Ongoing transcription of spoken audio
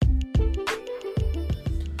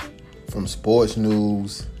From sports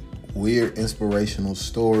news, weird inspirational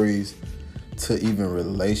stories, to even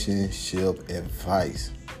relationship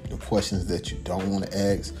advice. The questions that you don't want to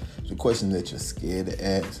ask, the questions that you're scared to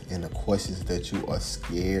ask, and the questions that you are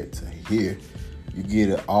scared to hear. You get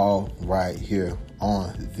it all right here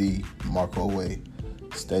on the Marco Way.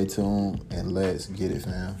 Stay tuned and let's get it,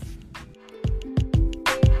 fam.